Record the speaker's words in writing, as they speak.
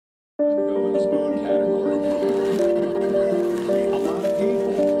Go in the spoon category. A lot of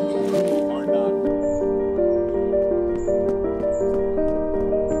people are not.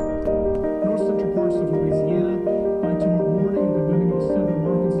 North central parts of Louisiana. By tomorrow morning, we'll be moving to southern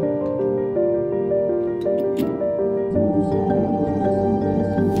Arkansas.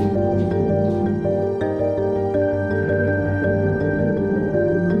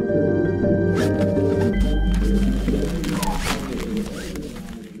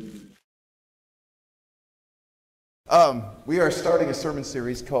 We are starting a sermon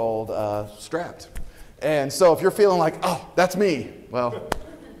series called Strapped. And so if you're feeling like, oh, that's me, well,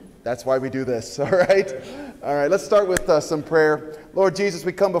 that's why we do this, all right? All right, let's start with some prayer. Lord Jesus,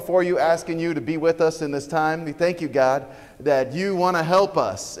 we come before you asking you to be with us in this time. We thank you, God, that you want to help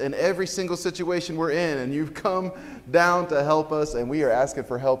us in every single situation we're in, and you've come down to help us, and we are asking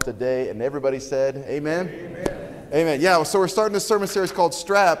for help today. And everybody said, amen? Amen. Amen. Yeah, so we're starting this sermon series called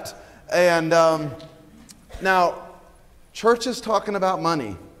Strapped. And now, churches talking about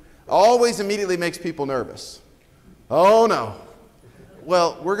money always immediately makes people nervous. Oh, no.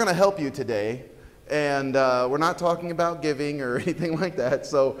 Well, we're going to help you today, and we're not talking about giving or anything like that.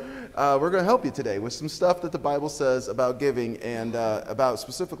 So we're going to help you today with some stuff that the Bible says about giving and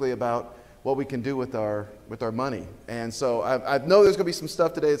specifically about what we can do with our money. And so I know there's going to be some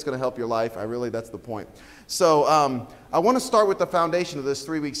stuff today that's going to help your life. That's the point. So I want to start with the foundation of this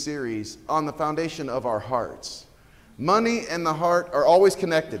 3-week series on the foundation of our hearts. Money and the heart are always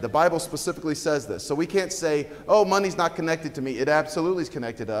connected. The Bible specifically says this. So we can't say, oh, money's not connected to me. It absolutely is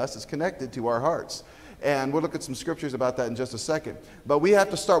connected to us. It's connected to our hearts. And we'll look at some scriptures about that in just a second. But we have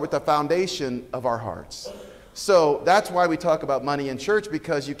to start with the foundation of our hearts. So that's why we talk about money in church,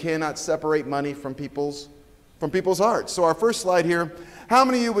 because you cannot separate money from people's hearts. So our first slide here, how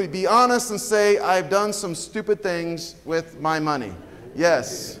many of you would be honest and say, I've done some stupid things with my money?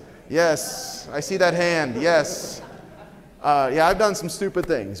 Yes. Yes. I see that hand. Yes. Yeah, I've done some stupid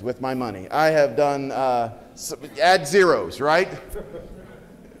things with my money. I have done, add zeros, right?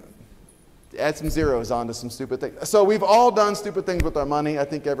 Add some zeros onto some stupid things. So we've all done stupid things with our money. I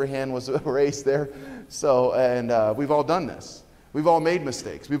think every hand was raised there. So, and we've all done this. We've all made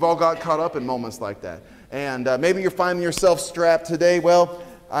mistakes. We've all got caught up in moments like that. And maybe you're finding yourself strapped today. Well,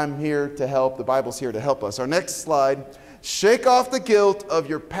 I'm here to help. The Bible's here to help us. Our next slide, shake off the guilt of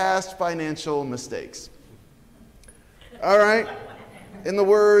your past financial mistakes. All right. In the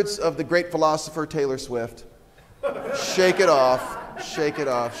words of the great philosopher Taylor Swift, shake it off, shake it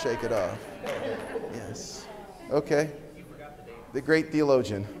off, shake it off. Yes. Okay. The great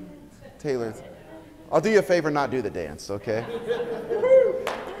theologian, Taylor. I'll do you a favor, not do the dance, okay?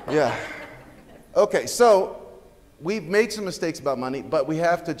 Yeah. Okay, so we've made some mistakes about money, but we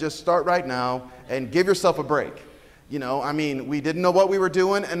have to just start right now and give yourself a break. You know, I mean, we didn't know what we were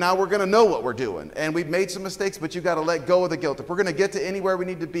doing, and now we're going to know what we're doing. And we've made some mistakes, but you've got to let go of the guilt. If we're going to get to anywhere we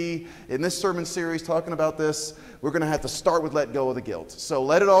need to be in this sermon series talking about this, we're going to have to start with let go of the guilt. So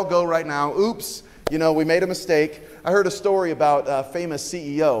let it all go right now. Oops, you know, we made a mistake. I heard a story about a famous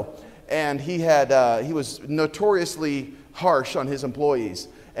CEO, and he was notoriously harsh on his employees.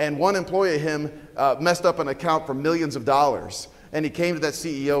 And one employee of him messed up an account for millions of dollars. And he came to that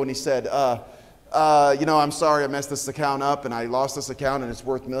CEO and he said, you know, I'm sorry I messed this account up and I lost this account and it's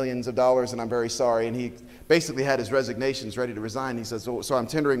worth millions of dollars and I'm very sorry. And he basically had his resignations ready to resign. He says, so I'm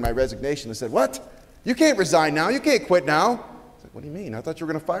tendering my resignation. I said, what? You can't resign now. You can't quit now. I said, what do you mean? I thought you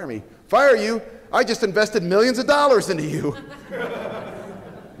were going to fire me. Fire you? I just invested millions of dollars into you.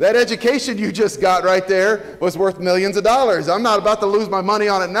 That education you just got right there was worth millions of dollars. I'm not about to lose my money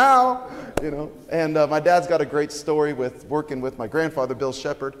on it now. You know, and my dad's got a great story with working with my grandfather, Bill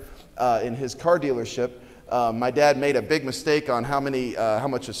Shepard, in his car dealership. My dad made a big mistake on how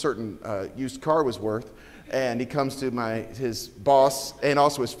much a certain used car was worth, and he comes to his boss and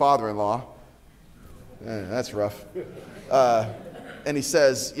also his father-in-law. That's rough. And he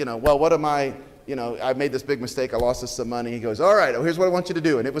says, you know, well, what am I? You know, I made this big mistake. I lost us some money. He goes, all right, well, here's what I want you to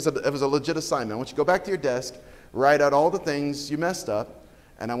do. And it was a legit assignment. I want you to go back to your desk, write out all the things you messed up,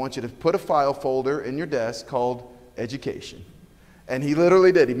 and I want you to put a file folder in your desk called education. And he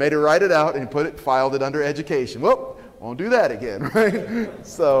literally did. He made her write it out and filed it under education. Well, won't do that again, right?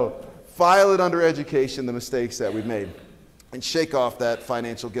 So file it under education, the mistakes that we've made, and shake off that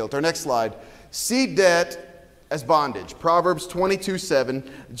financial guilt. Our next slide, see debt as bondage. Proverbs 22:7,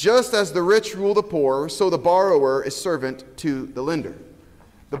 just as the rich rule the poor, so the borrower is servant to the lender.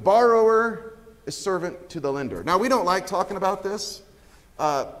 The borrower is servant to the lender. Now, we don't like talking about this,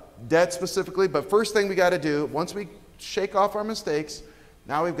 debt specifically, but first thing we got to do, once we shake off our mistakes,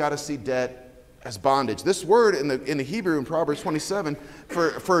 now we've got to see debt as bondage. This word in the Hebrew in Proverbs 27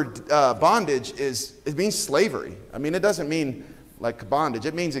 for bondage it means slavery. I mean, it doesn't mean like bondage.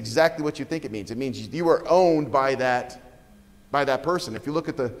 It means exactly what you think it means. It means you are owned by that person. If you look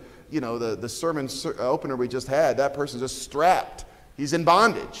at the sermon opener we just had, that person's just strapped. He's in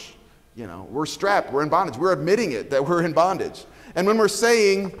bondage. We're strapped. We're in bondage. We're admitting it that we're in bondage. And when we're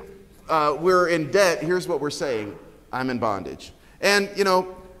saying we're in debt, here's what we're saying: I'm in bondage. And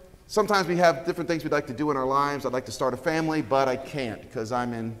sometimes we have different things we'd like to do in our lives. I'd like to start a family, but I can't because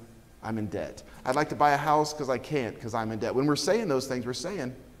I'm in debt. I'd like to buy a house because I can't because I'm in debt. When we're saying those things, we're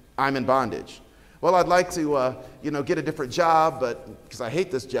saying I'm in bondage. Well, I'd like to get a different job, but because I hate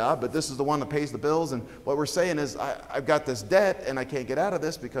this job, but this is the one that pays the bills. And what we're saying is I've got this debt and I can't get out of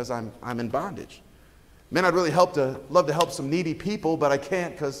this because I'm in bondage. Man, I'd really love to help some needy people, but I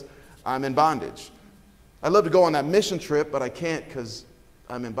can't because I'm in bondage. I'd love to go on that mission trip, but I can't because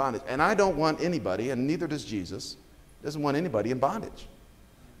I'm in bondage. And I don't want anybody, and neither does Jesus, doesn't want anybody in bondage.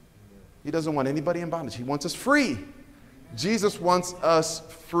 He doesn't want anybody in bondage. He wants us free. Jesus wants us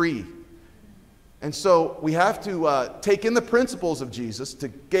free. And so we have to take in the principles of Jesus to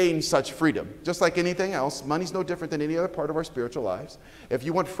gain such freedom. Just like anything else, money's no different than any other part of our spiritual lives. If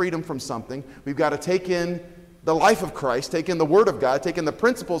you want freedom from something, we've got to take in the life of Christ, take in the Word of God, take in the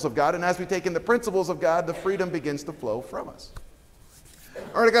principles of God, and as we take in the principles of God, the freedom begins to flow from us.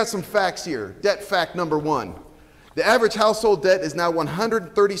 All right, I got some facts here. Debt fact number 1. The average household debt is now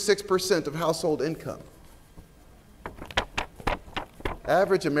 136% of household income.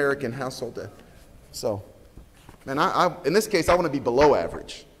 Average American household debt. So, man, in this case, I want to be below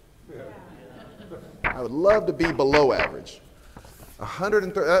average. I would love to be below average.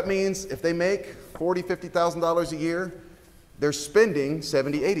 130, that means if they make $40,000, $50,000 a year, they're spending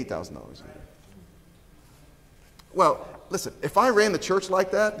 $70,000, $80,000 a year. Well, listen, if I ran the church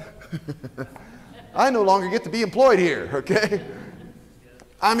like that, I no longer get to be employed here, okay?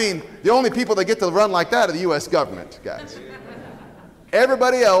 I mean, the only people that get to run like that are the U.S. government, guys.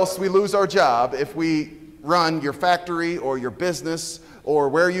 Everybody else, we lose our job if we run your factory or your business or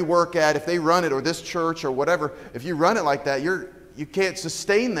where you work at. If they run it, or this church or whatever, if you run it like that, you can't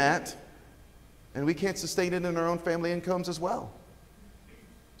sustain that, and we can't sustain it in our own family incomes as well.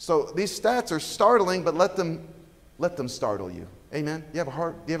 So these stats are startling, but let them startle you. Amen. You have a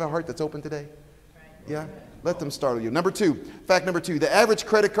heart? Do you have a heart that's open today? Yeah. Let them startle you. Fact number 2, the average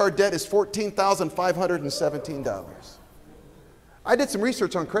credit card debt is $14,517. I did some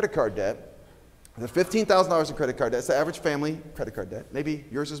research on credit card debt. There's $15,000 in credit card debt. That's the average family credit card debt. Maybe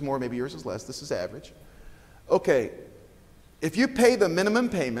yours is more, maybe yours is less. This is average. Okay, if you pay the minimum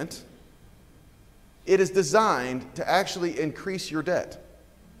payment, it is designed to actually increase your debt.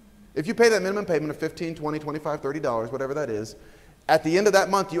 If you pay that minimum payment of $15, $20, $25, $30, whatever that is, at the end of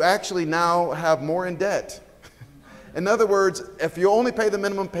that month, you actually now have more in debt. In other words, if you only pay the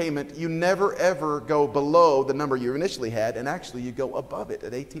minimum payment, you never ever go below the number you initially had, and actually you go above it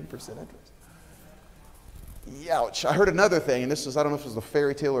at 18% interest. Ouch. I heard another thing, and this is, I don't know if it was a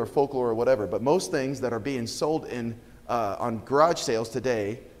fairy tale or folklore or whatever, but most things that are being sold on garage sales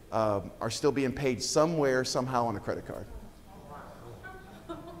today are still being paid somewhere, somehow on a credit card.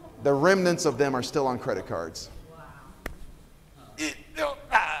 The remnants of them are still on credit cards.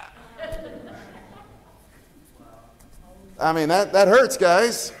 I mean, that hurts,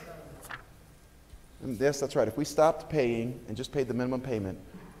 guys. And yes, that's right. If we stopped paying and just paid the minimum payment,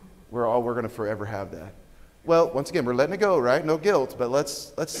 we're going to forever have that. Well, once again, we're letting it go, right? No guilt, but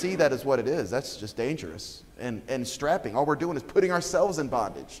let's see that as what it is. That's just dangerous. And strapping. All we're doing is putting ourselves in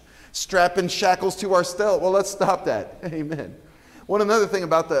bondage. Strapping shackles to ourselves. Well, let's stop that. Amen. Another thing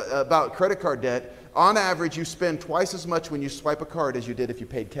about credit card debt, on average, you spend twice as much when you swipe a card as you did if you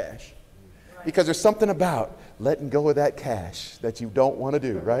paid cash. Because there's something about letting go of that cash that you don't want to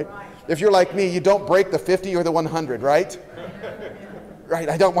do, right? If you're like me, you don't break the 50 or the 100, right? Right,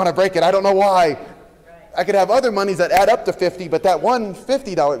 I don't want to break it. I don't know why. I could have other monies that add up to 50, but that one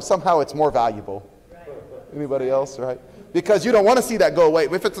 $50, somehow it's more valuable. Anybody else, right? Because you don't want to see that go away.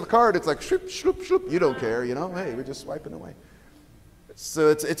 If it's a card, it's like, shoop, shoop, shoop. You don't care, you know? Hey, we're just swiping away. So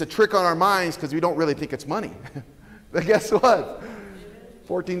it's a trick on our minds because we don't really think it's money. But guess what?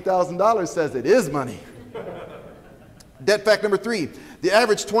 $14,000 says it is money. Debt fact number 3. The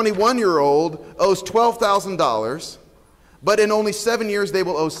average 21-year-old owes $12,000, but in only 7 years they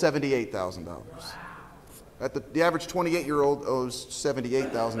will owe $78,000. The average 28-year-old owes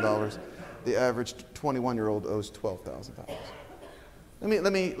 $78,000. The average 21-year-old owes $12,000.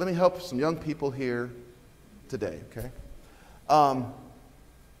 Let me help some young people here today, okay?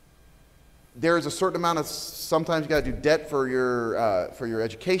 There's a certain amount of, sometimes you got to do debt for your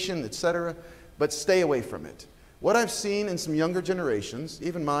education, etc. but stay away from it. What I've seen in some younger generations,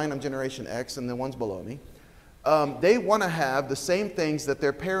 even mine, I'm Generation X and the ones below me, they want to have the same things that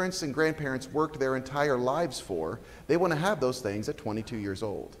their parents and grandparents worked their entire lives for. They want to have those things at 22 years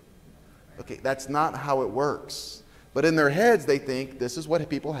old. Okay, that's not how it works. But in their heads, they think, this is what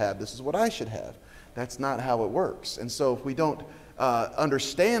people have, this is what I should have. That's not how it works. And so if we don't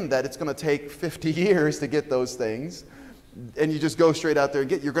understand that it's going to take 50 years to get those things, and you just go straight out there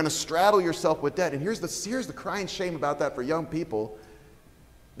and you're going to straddle yourself with debt. And here's the crying shame about that for young people.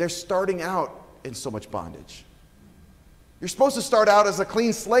 They're starting out in so much bondage. You're supposed to start out as a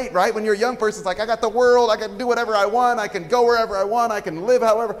clean slate, right? When you're a young person, it's like, I got the world, I can do whatever I want, I can go wherever I want, I can live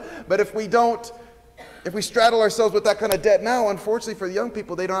however. But if we straddle ourselves with that kind of debt now, unfortunately for the young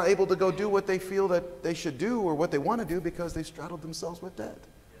people, they're not able to go do what they feel that they should do or what they want to do because they've straddled themselves with debt.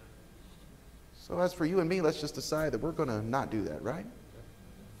 So as for you and me, let's just decide that we're going to not do that, right?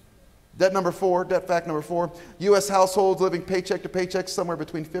 Debt fact number four, U.S. households living paycheck to paycheck, somewhere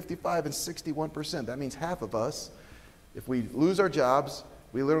between 55 and 61%. That means half of us, if we lose our jobs,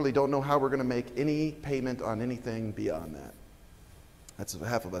 we literally don't know how we're going to make any payment on anything beyond that. That's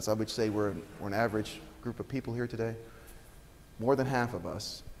half of us. I would say we're an average group of people here today. More than half of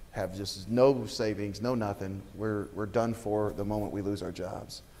us have just no savings, no nothing. We're done for the moment we lose our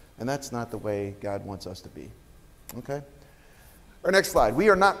jobs. And that's not the way God wants us to be. Okay? Our next slide. We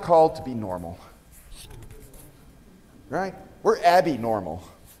are not called to be normal. Right? We're Abby normal.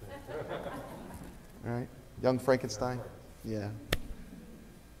 Right? Young Frankenstein? Yeah.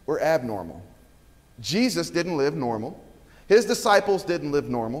 We're abnormal. Jesus didn't live normal. His disciples didn't live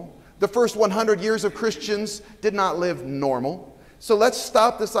normal. The first 100 years of Christians did not live normal. So let's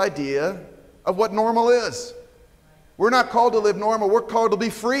stop this idea of what normal is. We're not called to live normal. We're called to be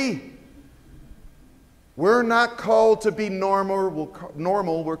free. We're not called to be normal.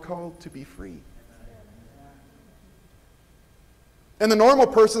 We're called to be free. And the normal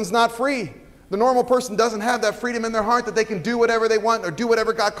person's not free. The normal person doesn't have that freedom in their heart that they can do whatever they want or do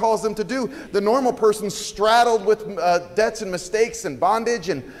whatever God calls them to do. The normal person's straddled with debts and mistakes and bondage,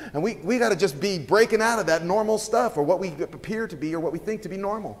 and we got to just be breaking out of that normal stuff or what we appear to be or what we think to be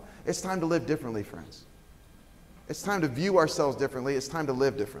normal. It's time to live differently, friends. It's time to view ourselves differently. It's time to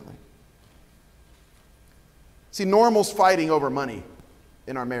live differently. See, normal's fighting over money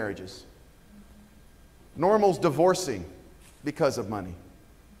in our marriages. Normal's divorcing because of money.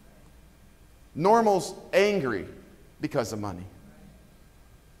 Normal's angry because of money.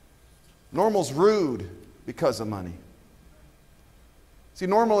 Normal's rude because of money. See,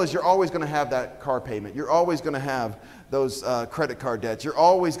 normal is you're always going to have that car payment. You're always going to have those credit card debts. You're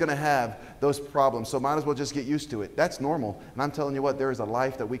always going to have those problems. So might as well just get used to it. That's normal. And I'm telling you what, there is a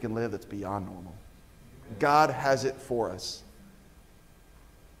life that we can live that's beyond normal. God has it for us.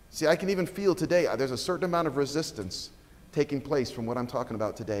 See, I can even feel today, there's a certain amount of resistance taking place from what I'm talking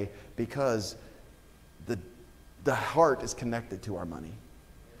about today because the heart is connected to our money.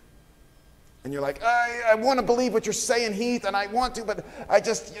 And you're like, I want to believe what you're saying, Heath, and I want to, but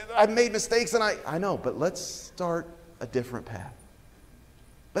I've made mistakes, and I know, but let's start a different path.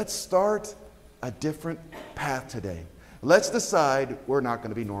 Let's start a different path today. Let's decide we're not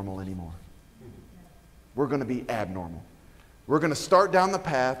going to be normal anymore. We're going to be abnormal. We're going to start down the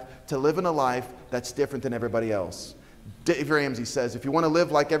path to living a life that's different than everybody else. Dave Ramsey says, if you want to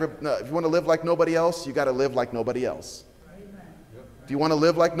live like nobody else, you got to live like nobody else. If you want to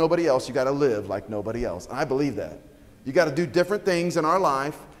live like nobody else, you got to live like nobody else. And I believe that. You got to do different things in our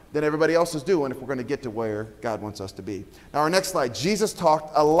life than everybody else is doing if we're going to get to where God wants us to be. Now, our next slide. Jesus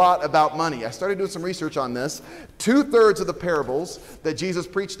talked a lot about money. I started doing some research on this. 2/3 of the parables that Jesus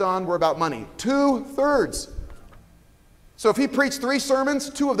preached on were about money. 2/3. So if he preached 3 sermons,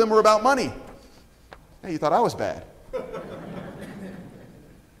 2 of them were about money. Hey, you thought I was bad.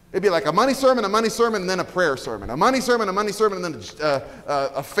 It'd be like a money sermon, and then a prayer sermon. A money sermon, and then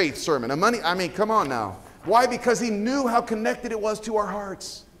a faith sermon. I mean, come on now. Why? Because he knew how connected it was to our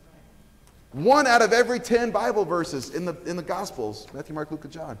hearts. 1 out of every 10 Bible verses in the Gospels, Matthew, Mark, Luke,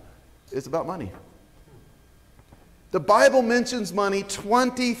 and John, is about money. The Bible mentions money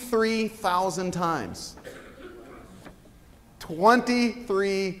 23,000 times.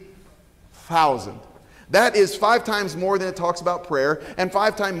 23,000. That is 5 times more than it talks about prayer, and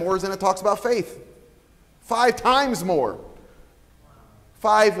 5 times more than it talks about faith. 5 times more.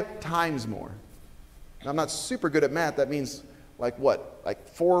 5 times more. Now, I'm not super good at math. That means like what? Like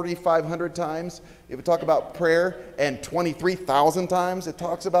 4,500 times it would talk about prayer, and 23,000 times it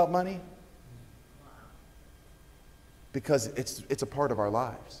talks about money? Because it's a part of our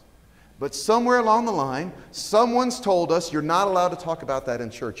lives. But somewhere along the line, someone's told us you're not allowed to talk about that in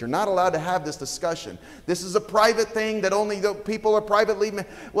church. You're not allowed to have this discussion. This is a private thing that only the people are privately.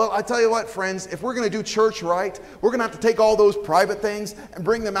 Well, I tell you what, friends, if we're going to do church right, we're going to have to take all those private things and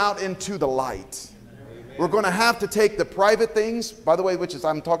bring them out into the light. We're going to have to take the private things, by the way, which is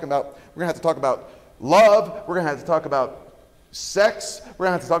I'm talking about, we're going to have to talk about love. We're going to have to talk about sex. We're going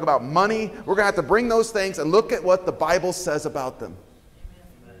to have to talk about money. We're going to have to bring those things and look at what the Bible says about them.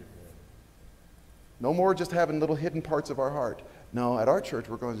 No more just having little hidden parts of our heart. No, at our church,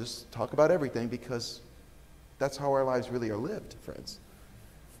 we're going to just talk about everything because that's how our lives really are lived, friends.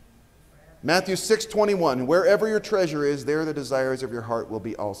 Matthew 6:21, wherever your treasure is, there the desires of your heart will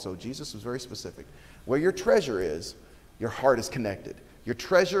be also. Jesus was very specific. Where your treasure is, your heart is connected. Your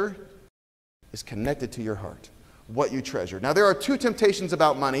treasure is connected to your heart. What you treasure. Now, there are two temptations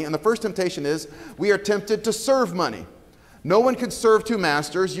about money, and the first temptation is we are tempted to serve money. No one can serve two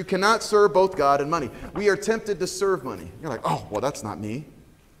masters. You cannot serve both God and money. We are tempted to serve money. You're like, oh, well, that's not me.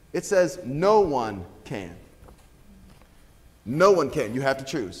 It says no one can. No one can. You have to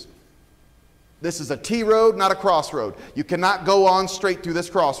choose. This is a T road, not a crossroad. You cannot go on straight through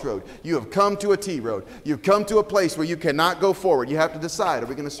this crossroad. You have come to a T road. You've come to a place where you cannot go forward. You have to decide, are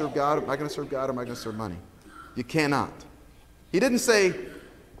we going to serve God? Am I going to serve God? Or am I going to serve money? You cannot. He didn't say,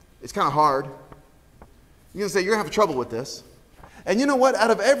 it's kind of hard. You're going to say, you're going to have trouble with this. And you know what? Out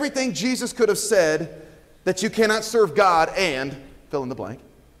of everything Jesus could have said that you cannot serve God and fill in the blank.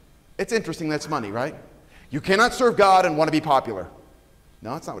 It's interesting that's money, right? You cannot serve God and want to be popular.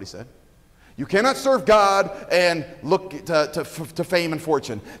 No, that's not what he said. You cannot serve God and look to fame and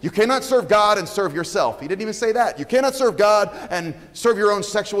fortune. You cannot serve God and serve yourself. He didn't even say that. You cannot serve God and serve your own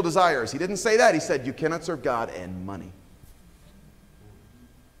sexual desires. He didn't say that. He said you cannot serve God and money.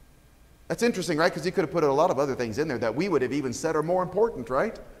 That's interesting, right? Because he could have put a lot of other things in there that we would have even said are more important,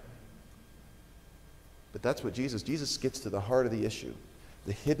 right? But that's what Jesus gets to the heart of the issue.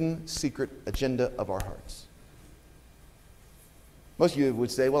 The hidden secret agenda of our hearts. Most of you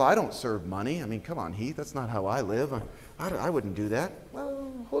would say, well, I don't serve money. I mean, come on, Heath, that's not how I live. I wouldn't do that. Well,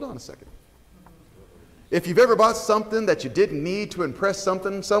 hold on a second. If you've ever bought something that you didn't need to impress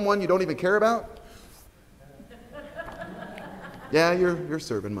someone you don't even care about, yeah, you're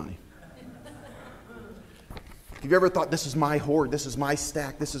serving money. Have you ever thought, this is my hoard, this is my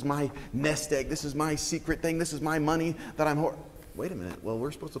stack, this is my nest egg, this is my secret thing, this is my money that I'm hoarding? Wait a minute. Well,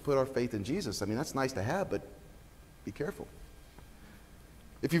 we're supposed to put our faith in Jesus. I mean, that's nice to have, but be careful.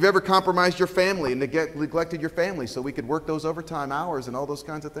 If you've ever compromised your family and neglected your family so we could work those overtime hours and all those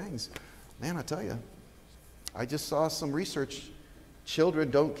kinds of things, man, I tell you, I just saw some research. Children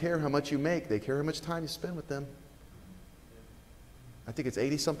don't care how much you make. They care how much time you spend with them. I think it's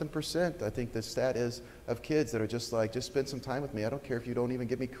 80-something%, I think the stat is, of kids that are just like, just spend some time with me. I don't care if you don't even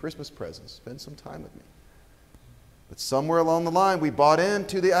give me Christmas presents. Spend some time with me. But somewhere along the line, we bought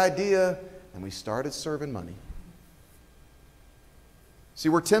into the idea and we started serving money. See,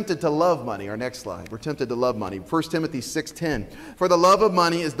 we're tempted to love money. Our next slide. We're tempted to love money. 1 Timothy 6:10. For the love of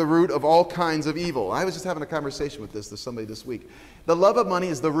money is the root of all kinds of evil. I was just having a conversation with somebody this week. The love of money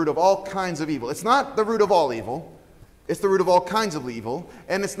is the root of all kinds of evil. It's not the root of all evil. It's the root of all kinds of evil.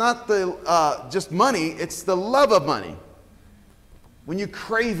 And it's not just money. It's the love of money. When you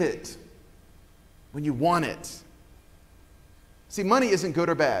crave it. When you want it. See, money isn't good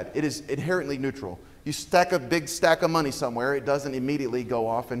or bad. It is inherently neutral. You stack a big stack of money somewhere, it doesn't immediately go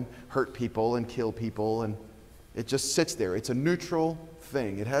off and hurt people and kill people, and it just sits there. It's a neutral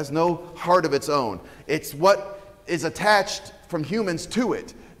thing. It has no heart of its own. It's what is attached from humans to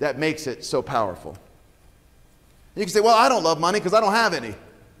it that makes it so powerful. You can say, well, I don't love money because I don't have any.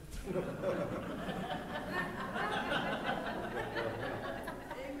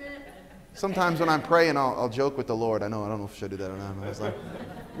 Sometimes when I'm praying, I'll joke with the Lord. I don't know if I should do that or not. I was like,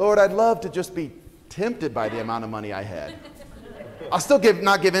 Lord, I'd love to just be tempted by the amount of money I had. I'll still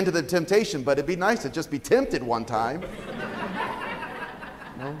not give in to the temptation, but it'd be nice to just be tempted one time. You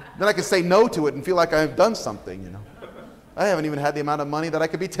know? Then I can say no to it and feel like I've done something, you know. I haven't even had the amount of money that I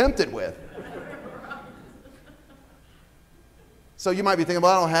could be tempted with. So you might be thinking,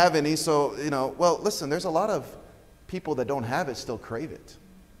 well, I don't have any, so, you know, well, listen, there's a lot of people that don't have it still crave it.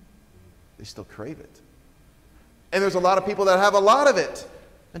 They still crave it. And there's a lot of people that have a lot of it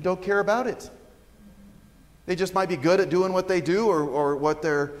and don't care about it. They just might be good at doing what they do or what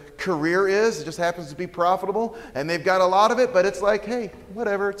their career is. It just happens to be profitable. And they've got a lot of it, but it's like, hey,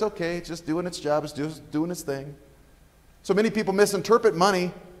 whatever, it's okay. It's just doing its job. It's just doing its thing. So many people misinterpret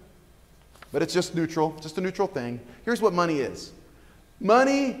money, but it's just neutral, just a neutral thing. Here's what money is.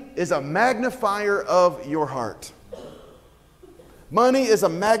 Money is a magnifier of your heart. Money is a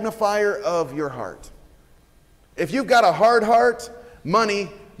magnifier of your heart. If you've got a hard heart, money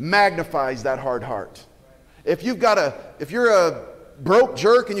magnifies that hard heart. If you're a broke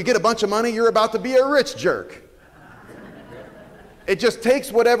jerk and you get a bunch of money, you're about to be a rich jerk. It just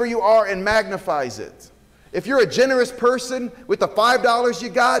takes whatever you are and magnifies it. If you're a generous person with the $5 you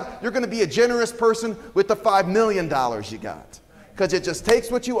got, you're going to be a generous person with the $5 million you got. Because it just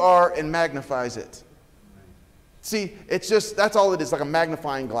takes what you are and magnifies it. See, that's all it is, like a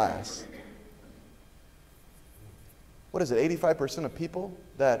magnifying glass. What is it, 85% of people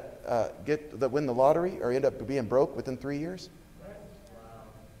that win the lottery or end up being broke within 3 years?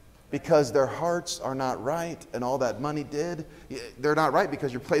 Because their hearts are not right, and all that money did, they're not right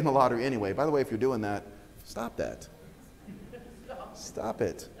because you're playing the lottery anyway. By the way, if you're doing that, stop that. Stop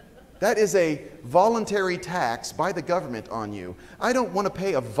it. That is a voluntary tax by the government on you. I don't want to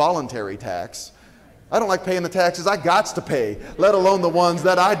pay a voluntary tax. I don't like paying the taxes I gots to pay, let alone the ones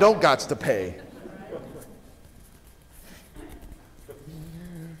that I don't gots to pay.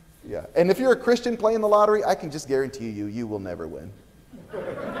 Yeah. And if you're a Christian playing the lottery, I can just guarantee you will never win.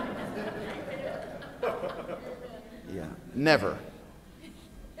 Yeah, never.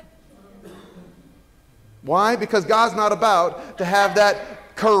 Why? Because God's not about to have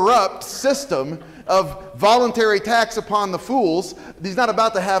that corrupt system of voluntary tax upon the fools. He's not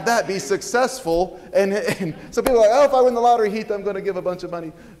about to have that be successful. And some people are like, oh, if I win the lottery, Heath, I'm going to give a bunch of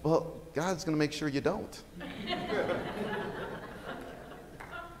money. Well, God's going to make sure you don't.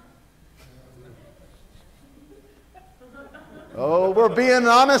 Oh, we're being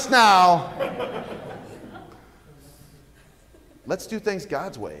honest now. Let's do things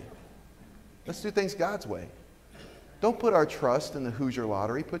God's way. Let's do things God's way. Don't put our trust in the Hoosier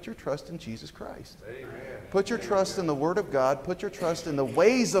lottery. Put your trust in Jesus Christ. Amen. Put your trust in the Word of God. Put your trust in the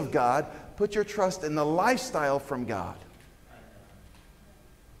ways of God. Put your trust in the lifestyle from God.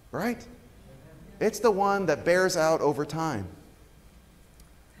 Right? It's the one that bears out over time.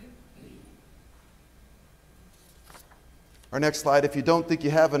 Our next slide, if you don't think you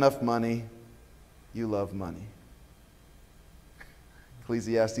have enough money, you love money.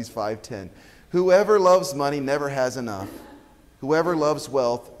 Ecclesiastes 5:10. Whoever loves money never has enough. Whoever loves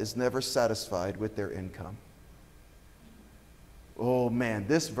wealth is never satisfied with their income. Oh man,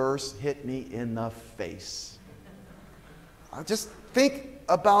 this verse hit me in the face. I just think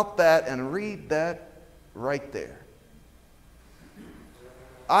about that and read that right there.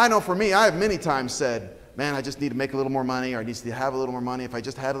 I know for me, I have many times said, man, I just need to make a little more money, or I need to have a little more money. If I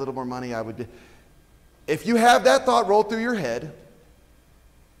just had a little more money, I would. If you have that thought roll through your head,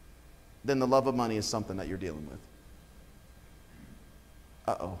 then the love of money is something that you're dealing with.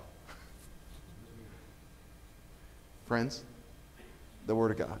 Uh-oh. Friends, the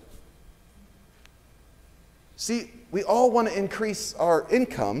Word of God. See, we all want to increase our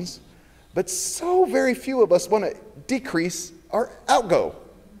incomes, but so very few of us want to decrease our outgo.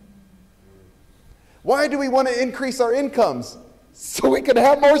 Why do we want to increase our incomes? So we can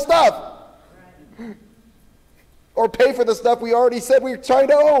have more stuff. Or pay for the stuff we already said we were trying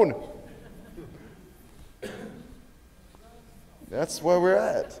to own. That's where we're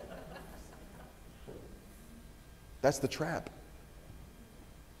at. That's the trap.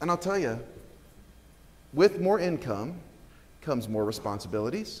 And I'll tell you, with more income comes more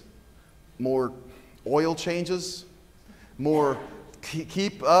responsibilities, more oil changes, more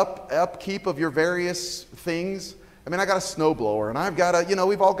upkeep of your various things. I mean, I got a snowblower, and I've got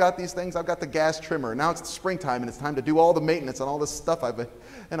we've all got these things. I've got the gas trimmer. Now it's springtime, and it's time to do all the maintenance on all this stuff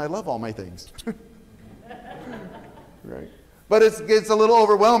and I love all my things. Right. But it's a little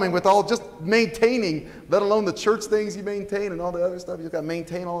overwhelming with all just maintaining, let alone the church things you maintain and all the other stuff. You've got to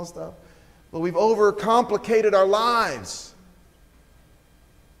maintain all this stuff. Well, we've overcomplicated our lives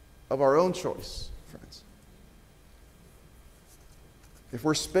of our own choice, friends. If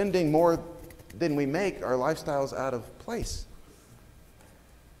we're spending more than we make, our lifestyle's out of place.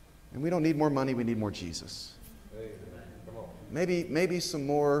 And we don't need more money, we need more Jesus. Come on. Maybe some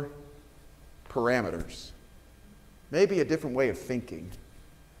more parameters. Maybe a different way of thinking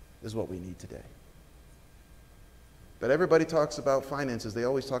is what we need today. But everybody talks about finances. They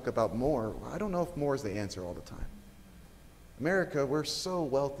always talk about more. Well, I don't know if more is the answer all the time. America, we're so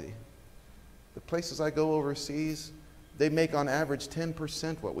wealthy. The places I go overseas, they make on average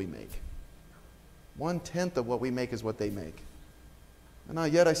 10% what we make. 1/10 of what we make is what they make.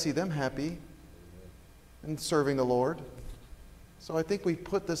 And yet I see them happy and serving the Lord. So I think we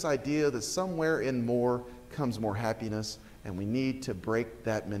put this idea that somewhere in more comes more happiness, and we need to break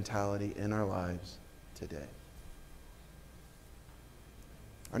that mentality in our lives today.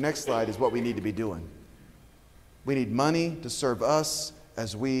 Our next slide is what we need to be doing. We need money to serve us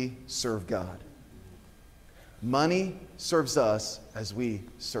as we serve God. Money serves us as we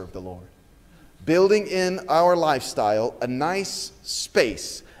serve the Lord. Building in our lifestyle a nice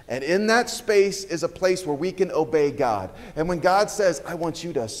space. And in that space is a place where we can obey God. And when God says, I want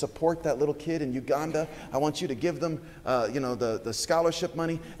you to support that little kid in Uganda, I want you to give them the scholarship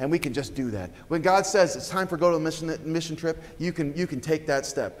money, and we can just do that. When God says it's time for go to a mission trip, you can take that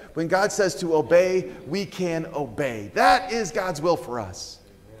step. When God says to obey, we can obey. That is God's will for us.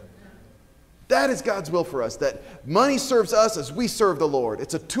 That is God's will for us, that money serves us as we serve the Lord.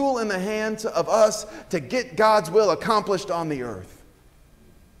 It's a tool in the hands of us to get God's will accomplished on the earth.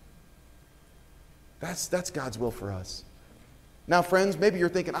 That's God's will for us. Now, friends, maybe you're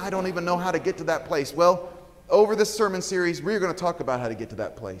thinking, I don't even know how to get to that place. Well, over this sermon series, we're going to talk about how to get to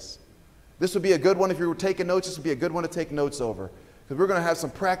that place. This would be a good one if you were taking notes. This would be a good one to take notes over. Because we're going to have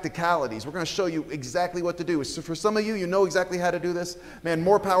some practicalities. We're going to show you exactly what to do. So for some of you, you know exactly how to do this. Man,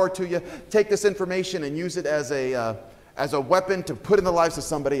 more power to you. Take this information and use it as a weapon to put in the lives of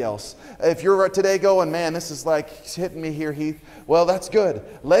somebody else. If you're today going, man, this is like hitting me here, Heath. Well, that's good.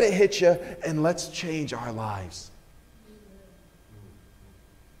 Let it hit you, and let's change our lives.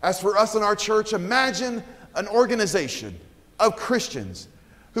 As for us in our church, imagine an organization of Christians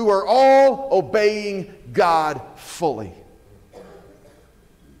who are all obeying God fully.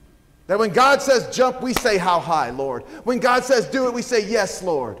 That when God says jump, we say how high, Lord. When God says do it, we say yes,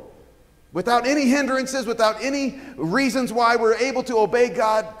 Lord. Without any hindrances, without any reasons why we're able to obey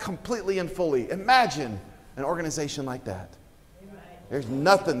God completely and fully. Imagine an organization like that. There's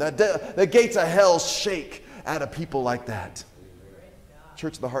nothing. The gates of hell shake at a people like that.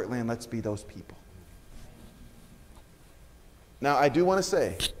 Church of the Heartland, let's be those people. Now, I do want to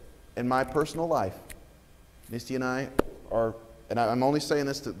say, in my personal life, Misty and I are, and I'm only saying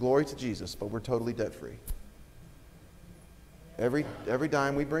this to glory to Jesus, but we're totally debt-free. Every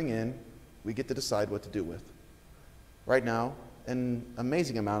dime we bring in, we get to decide what to do with. Right now, an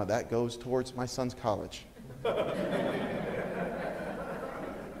amazing amount of that goes towards my son's college.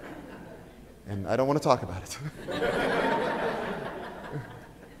 And I don't want to talk about it.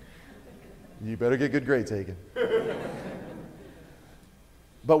 You better get good grades, Hagen.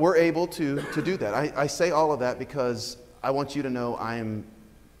 But we're able to do that. I say all of that because I want you to know I am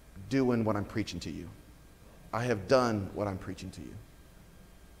doing what I'm preaching to you. I have done what I'm preaching to you.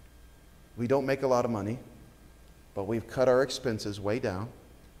 We don't make a lot of money, but we've cut our expenses way down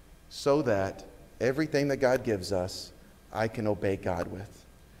so that everything that God gives us, I can obey God with.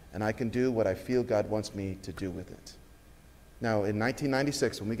 And I can do what I feel God wants me to do with it. Now, in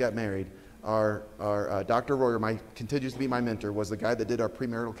 1996, when we got married, our Dr. Royer, continues to be my mentor, was the guy that did our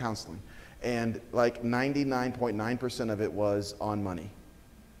premarital counseling. And like 99.9% of it was on money.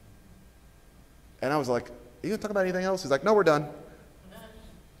 And I was like, are you going to talk about anything else? He's like, no, we're done.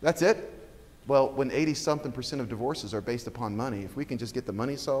 That's it? Well, when 80-something% of divorces are based upon money, if we can just get the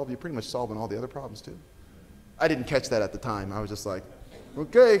money solved, you're pretty much solving all the other problems too. I didn't catch that at the time. I was just like,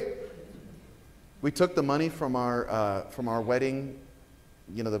 okay. We took the money from our wedding,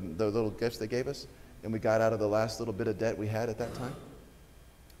 you know, the little gifts they gave us, and we got out of the last little bit of debt we had at that time.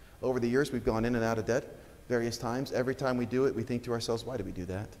 Over the years, we've gone in and out of debt various times. Every time we do it, we think to ourselves, why did we do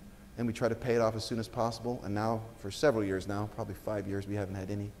that? And we try to pay it off as soon as possible. And now, for several years now, probably 5 years, we haven't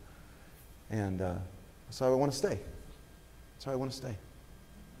had any. And that's how I want to stay. That's how I want to stay.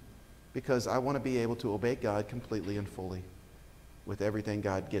 Because I want to be able to obey God completely and fully with everything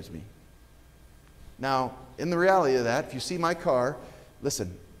God gives me. Now, in the reality of that, if you see my car,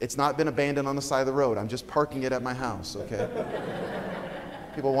 listen, it's not been abandoned on the side of the road. I'm just parking it at my house, okay?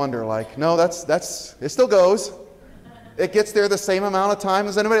 People wonder, like, no, it still goes. It gets there the same amount of time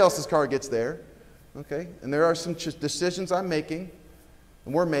as anybody else's car gets there, okay? And there are some decisions I'm making,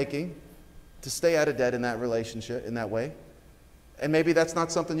 and we're making, to stay out of debt in that relationship, in that way. And maybe that's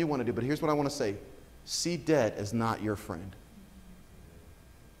not something you want to do, but here's what I want to say. See debt as not your friend.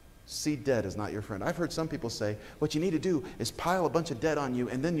 See debt as not your friend. I've heard some people say, what you need to do is pile a bunch of debt on you,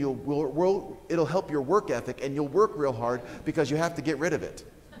 and then it'll help your work ethic, and you'll work real hard because you have to get rid of it.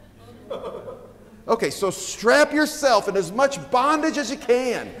 Okay, so strap yourself in as much bondage as you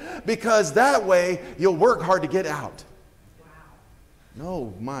can, because that way you'll work hard to get out.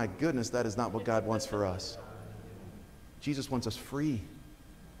 No, my goodness, that is not what God wants for us. Jesus wants us free,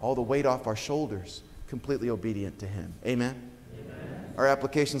 all the weight off our shoulders, completely obedient to Him. Amen? Amen. Our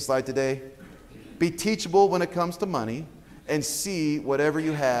application slide today, be teachable when it comes to money and see whatever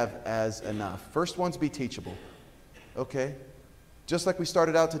you have as enough. First one's be teachable. Okay? Just like we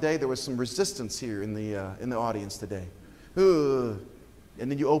started out today, there was some resistance here in the audience today. And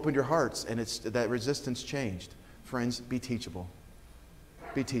then you opened your hearts, and that resistance changed. Friends, be teachable.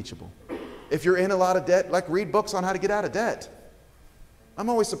 Be teachable. If you're in a lot of debt, like read books on how to get out of debt. I'm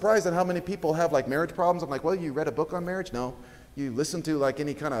always surprised at how many people have like marriage problems. I'm like, well, you read a book on marriage? No. You listen to like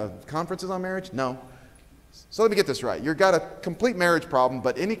any kind of conferences on marriage? No. So let me get this right. You've got a complete marriage problem,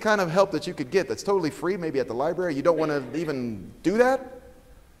 but any kind of help that you could get that's totally free, maybe at the library, you don't want to even do that?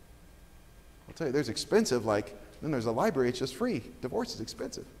 I'll tell you, there's expensive, like, then there's a library, it's just free. Divorce is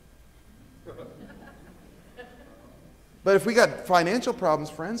expensive. But if we got financial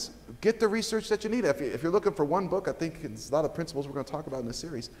problems, friends, get the research that you need. If you're looking for one book, I think it's a lot of principles we're going to talk about in this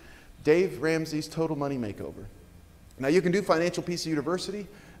series. Dave Ramsey's Total Money Makeover. Now, you can do Financial Peace University.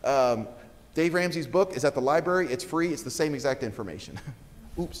 Dave Ramsey's book is at the library. It's free. It's the same exact information.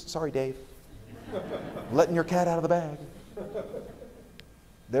 Oops, sorry, Dave. Letting your cat out of the bag.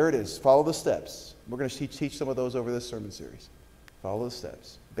 There it is. Follow the steps. We're going to teach some of those over this sermon series. Follow the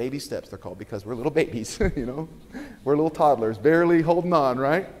steps. Baby steps, they're called, because we're little babies, you know. We're little toddlers, barely holding on,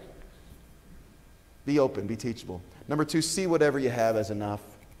 right? Be open, be teachable. Number 2, see whatever you have as enough.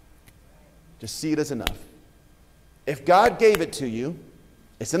 Just see it as enough. If God gave it to you,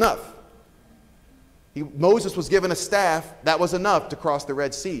 it's enough. Moses was given a staff, that was enough to cross the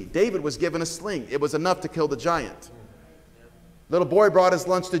Red Sea. David was given a sling, it was enough to kill the giant. Little boy brought his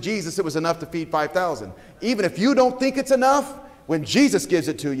lunch to Jesus, it was enough to feed 5,000. Even if you don't think it's enough, when Jesus gives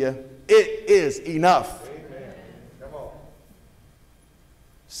it to you, it is enough. Amen. Come on.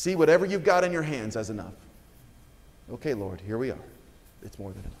 See whatever you've got in your hands as enough. Okay, Lord, here we are. It's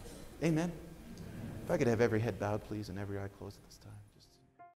more than enough. Amen. If I could have every head bowed, please, and every eye closed at this time.